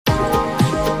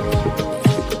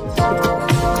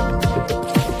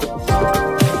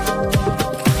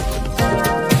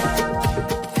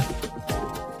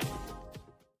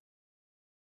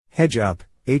HedgeUp,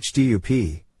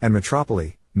 HDUP, and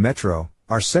Metropoly, Metro,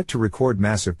 are set to record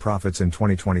massive profits in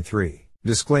 2023.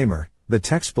 Disclaimer: the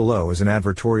text below is an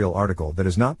advertorial article that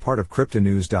is not part of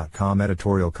cryptonews.com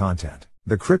editorial content.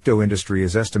 The crypto industry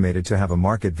is estimated to have a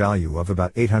market value of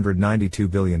about $892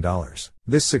 billion.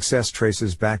 This success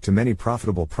traces back to many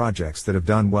profitable projects that have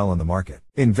done well in the market.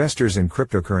 Investors in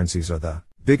cryptocurrencies are the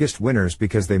biggest winners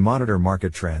because they monitor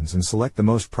market trends and select the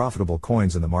most profitable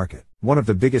coins in the market. One of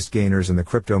the biggest gainers in the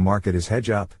crypto market is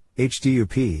HedgeUp,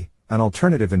 HDUP, an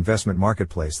alternative investment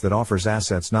marketplace that offers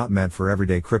assets not meant for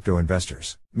everyday crypto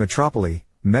investors. Metropoly,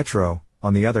 Metro,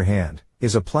 on the other hand,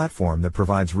 is a platform that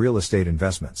provides real estate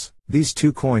investments. These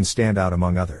two coins stand out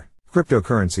among other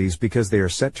cryptocurrencies because they are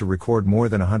set to record more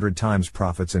than 100 times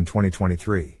profits in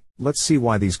 2023. Let's see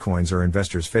why these coins are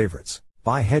investors' favorites.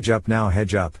 Buy HedgeUp Now.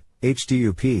 HedgeUp,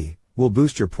 HDUP, will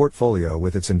boost your portfolio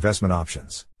with its investment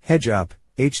options. HedgeUp,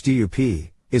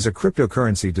 HDUP, is a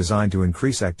cryptocurrency designed to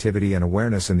increase activity and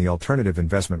awareness in the alternative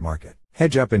investment market.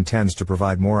 HedgeUp intends to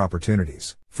provide more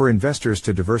opportunities for investors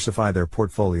to diversify their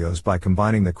portfolios by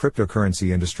combining the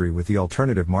cryptocurrency industry with the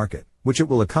alternative market, which it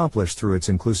will accomplish through its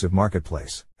inclusive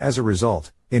marketplace. As a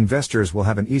result, investors will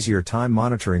have an easier time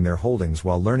monitoring their holdings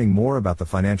while learning more about the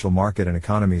financial market and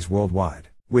economies worldwide.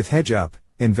 With HedgeUp,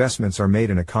 investments are made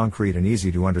in a concrete and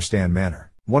easy to understand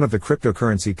manner. One of the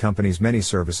cryptocurrency company's many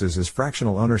services is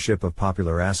fractional ownership of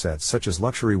popular assets such as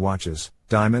luxury watches,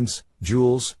 diamonds,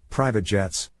 jewels, private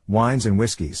jets, wines and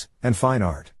whiskeys, and fine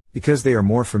art. Because they are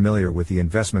more familiar with the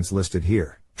investments listed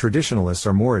here, traditionalists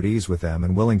are more at ease with them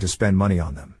and willing to spend money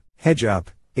on them. HedgeUp,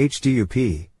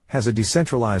 HDUP, has a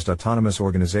decentralized autonomous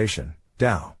organization,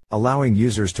 DAO, allowing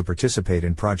users to participate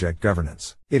in project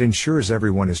governance. It ensures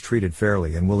everyone is treated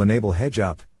fairly and will enable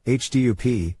HedgeUp,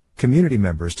 HDUP, community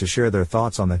members to share their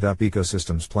thoughts on the HDUP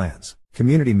ecosystem's plans.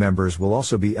 Community members will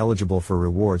also be eligible for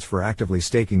rewards for actively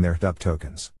staking their HDUP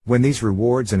tokens. When these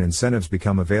rewards and incentives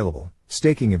become available,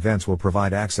 staking events will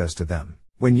provide access to them.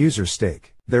 When users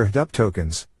stake their HDUP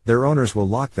tokens, their owners will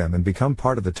lock them and become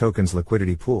part of the token's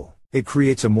liquidity pool. It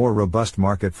creates a more robust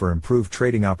market for improved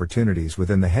trading opportunities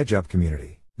within the HedgeUp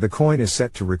community. The coin is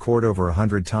set to record over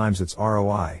 100 times its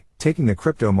ROI, taking the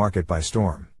crypto market by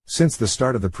storm. Since the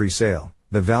start of the pre-sale,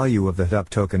 the value of the HDUP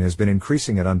token has been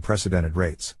increasing at unprecedented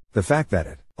rates. The fact that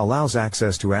it allows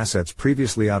access to assets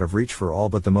previously out of reach for all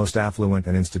but the most affluent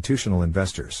and institutional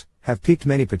investors have piqued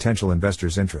many potential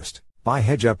investors' interest. Buy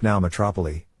HedgeUp Now.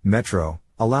 Metropoly, Metro,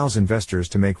 allows investors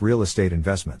to make real estate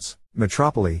investments.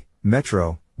 Metropoly,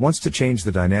 Metro, wants to change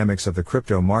the dynamics of the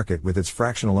crypto market with its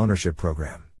fractional ownership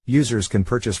program. Users can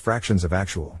purchase fractions of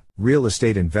actual real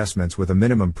estate investments with a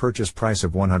minimum purchase price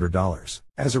of $100.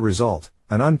 As a result,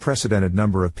 an unprecedented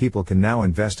number of people can now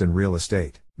invest in real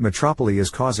estate. Metropoly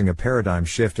is causing a paradigm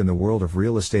shift in the world of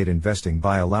real estate investing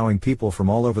by allowing people from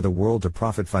all over the world to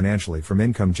profit financially from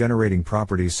income-generating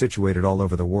properties situated all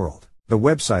over the world. The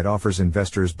website offers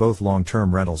investors both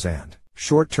long-term rentals and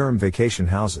short-term vacation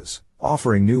houses,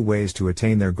 offering new ways to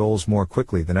attain their goals more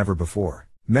quickly than ever before.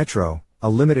 Metro, a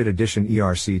limited edition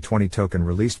ERC-20 token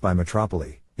released by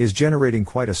Metropoly, is generating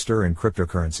quite a stir in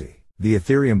cryptocurrency. The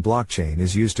Ethereum blockchain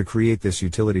is used to create this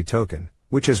utility token,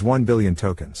 which has 1 billion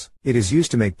tokens. It is used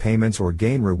to make payments or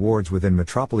gain rewards within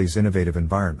Metropoly's innovative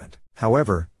environment.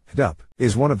 However, HDUP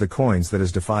is one of the coins that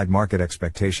has defied market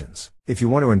expectations. If you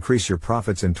want to increase your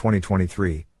profits in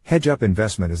 2023, HedgeUp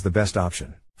investment is the best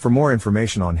option. For more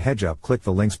information on HedgeUp, click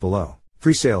the links below.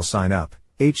 Pre-sale sign up,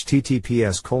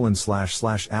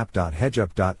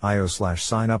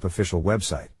 https://app.hedgeup.io/sign up official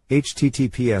website,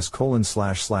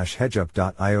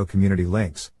 https://hedgeup.io community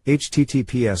links,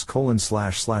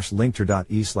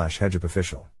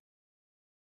 https://linkter.e/hedgeupofficial.